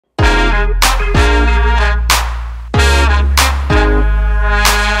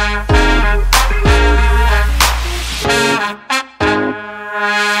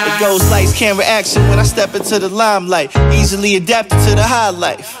those lights, camera action when I step into the limelight. Easily adapted to the high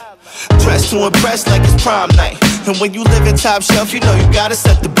life. Dressed to impress like it's prom night. And when you live in top shelf, you know you gotta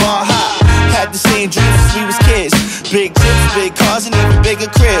set the bar high. Had the same dreams since we was kids. Big trips, big cars, and even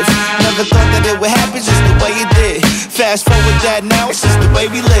bigger cribs. Never thought that it would happen just the way it did. Fast forward that now, it's just the way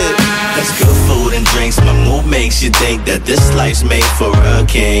we live. That's good food and drinks, my mood makes you think that this life's made for a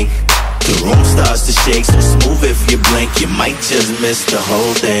king. The room starts to shake, so smooth if you blink, you might just miss the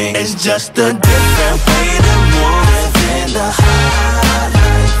whole thing. It's just a different way to move in the high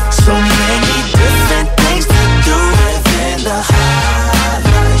life. So many different things to do within the high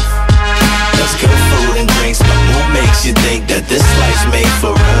life. That's good food and drinks, my mood makes you think that this life's made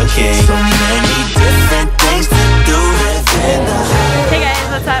for a king. So many different things to do within the high life. Hey guys,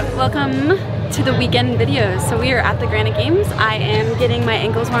 what's up? Welcome to the weekend videos. So we are at the Granite Games. I am getting my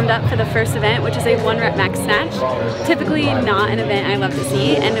ankles warmed up for the first event, which is a 1 rep max snatch. Typically not an event I love to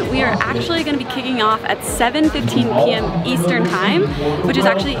see, and we are actually going to be kicking off at 7:15 p.m. Eastern time, which is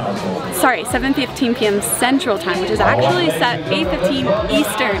actually, sorry, 7:15 p.m. Central time, which is actually set 8:15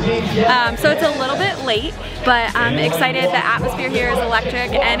 Eastern. So it's a little bit late, but I'm excited. The atmosphere here is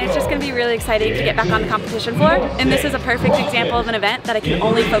electric, and it's just going to be really exciting to get back on the competition floor. And this is a perfect example of an event that I can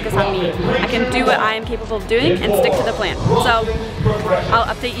only focus on me. I can do what I am capable of doing and stick to the plan. So I'll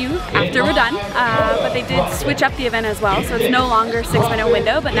update you after we're done, but they did switch up the event as well, so it's no longer a 6-minute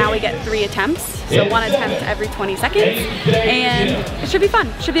window, but now we get 3 attempts, so 1 attempt every 20 seconds, and it should be fun,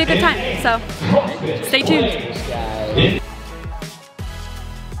 it should be a good time, so stay tuned.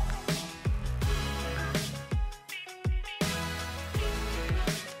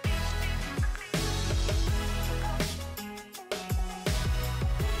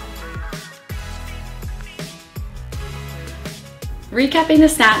 Recapping the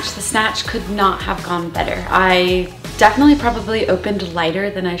snatch could not have gone better. I definitely probably opened lighter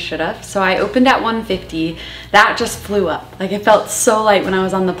than I should have. So I opened at 150, that just flew up. Like it felt so light when I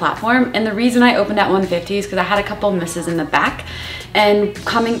was on the platform. And the reason I opened at 150 is because I had a couple misses in the back. And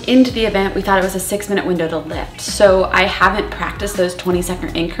coming into the event, we thought it was a 6-minute window to lift. So I haven't practiced those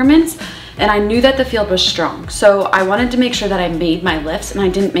 20-second increments, and I knew that the field was strong. So I wanted to make sure that I made my lifts and I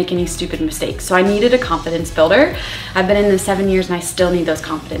didn't make any stupid mistakes. So I needed a confidence builder. I've been in this 7 years and I still need those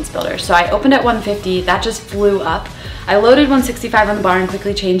confidence builders. So I opened at 150, that just flew up. I loaded 165 on the bar and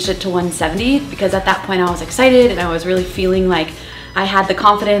quickly changed it to 170 because at that point I was excited and I was really feeling like I had the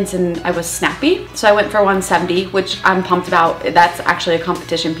confidence and I was snappy. So I went for 170, which I'm pumped about. That's actually a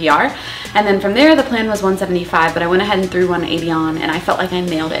competition PR. And then from there, the plan was 175, but I went ahead and threw 180 on and I felt like I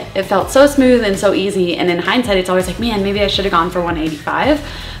nailed it. It felt so smooth and so easy. And in hindsight, it's always like, man, maybe I should have gone for 185.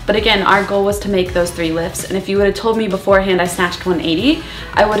 But again, our goal was to make those 3 lifts. And if you would have told me beforehand I snatched 180,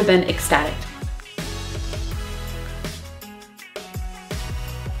 I would have been ecstatic.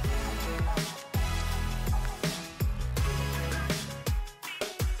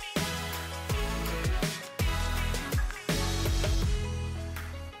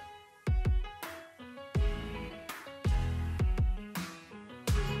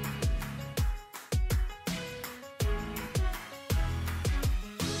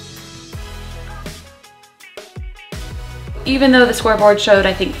 Even though the scoreboard showed,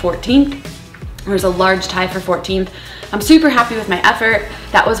 I think, 14th, there was a large tie for 14th. I'm super happy with my effort.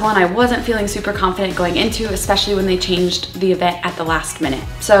 That was one I wasn't feeling super confident going into, especially when they changed the event at the last minute.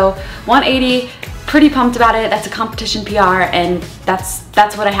 So 180, pretty pumped about it. That's a competition PR, and that's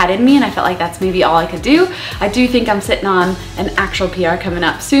what I had in me, and I felt like that's maybe all I could do. I do think I'm sitting on an actual PR coming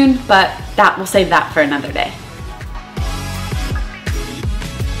up soon, but we'll save that for another day.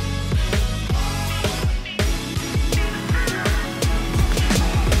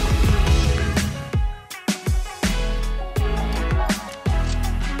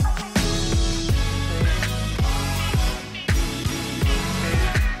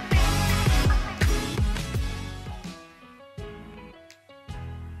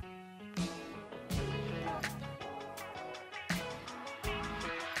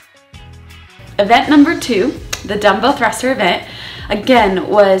 Event number 2, the dumbbell thruster event, again,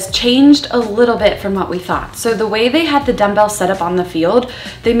 was changed a little bit from what we thought. So the way they had the dumbbells set up on the field,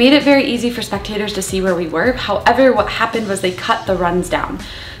 they made it very easy for spectators to see where we were. However, what happened was they cut the runs down.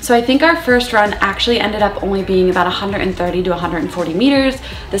 So I think our first run actually ended up only being about 130 to 140 meters.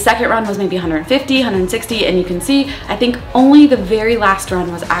 The second run was maybe 150, 160, and you can see, I think only the very last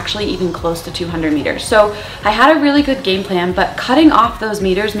run was actually even close to 200 meters. So I had a really good game plan, but cutting off those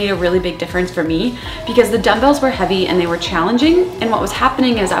meters made a really big difference for me because the dumbbells were heavy and they were challenging. And what was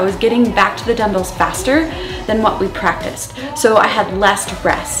happening is I was getting back to the dumbbells faster than what we practiced. So I had less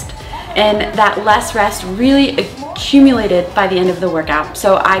rest. And that less rest really accumulated by the end of the workout.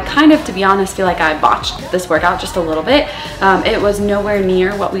 So I kind of, to be honest, feel like I botched this workout just a little bit. It was nowhere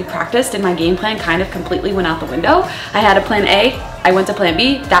near what we practiced, and my game plan kind of completely went out the window. I had a plan A, I went to plan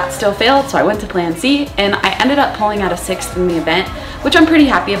B, that still failed, so I went to plan C, and I ended up pulling out a 6th in the event, which I'm pretty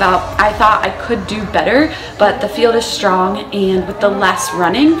happy about. I thought I could do better, but the field is strong, and with the less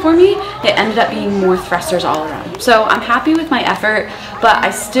running for me, it ended up being more thrusters all around. So I'm happy with my effort, but I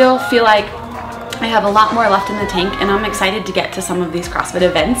still feel like I have a lot more left in the tank, and I'm excited to get to some of these CrossFit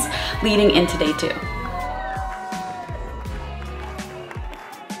events leading into day 2.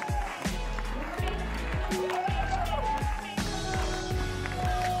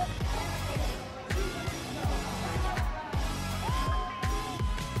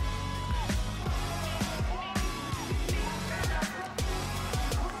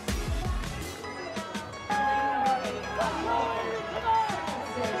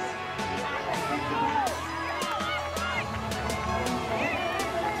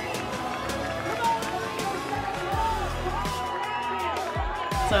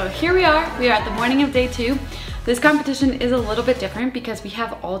 So here we are at the morning of day 2. This competition is a little bit different because we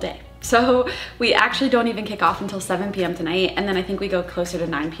have all day. So we actually don't even kick off until 7 p.m. tonight, and then I think we go closer to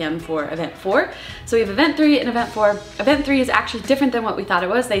 9 p.m. for event 4. So we have event 3 and event 4. Event 3 is actually different than what we thought it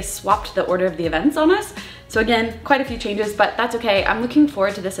was. They swapped the order of the events on us. So again, quite a few changes, but that's okay. I'm looking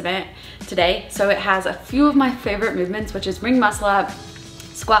forward to this event today. So it has a few of my favorite movements, which is ring muscle up,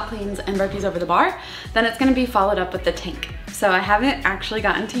 squat cleans, and burpees over the bar. Then it's gonna be followed up with the tank. So I haven't actually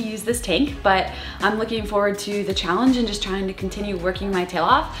gotten to use this tank, but I'm looking forward to the challenge and just trying to continue working my tail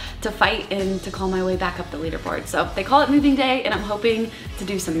off to fight and to call my way back up the leaderboard. So they call it moving day, and I'm hoping to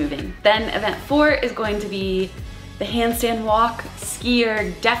do some moving. Then event 4 is going to be the handstand walk,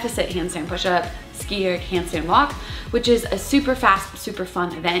 skier, deficit handstand push-up, skier, handstand walk, which is a super fast, super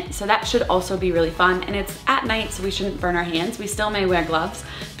fun event. So that should also be really fun. And it's at night, so we shouldn't burn our hands. We still may wear gloves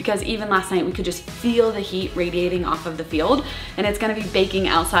because even last night we could just feel the heat radiating off of the field, and it's gonna be baking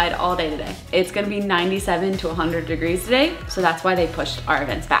outside all day today. It's gonna be 97 to 100 degrees today. So that's why they pushed our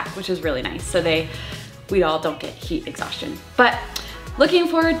events back, which is really nice. So we all don't get heat exhaustion. But looking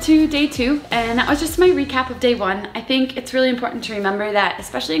forward to day 2, and that was just my recap of day 1. I think it's really important to remember that,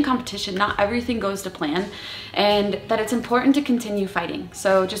 especially in competition, not everything goes to plan, and that it's important to continue fighting.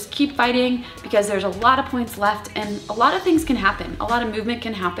 So just keep fighting, because there's a lot of points left, and a lot of things can happen. A lot of movement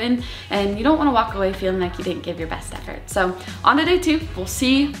can happen, and you don't want to walk away feeling like you didn't give your best effort. So on to day 2, we'll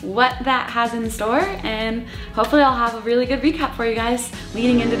see what that has in store, and hopefully I'll have a really good recap for you guys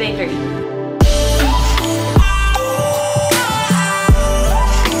leading into day 3.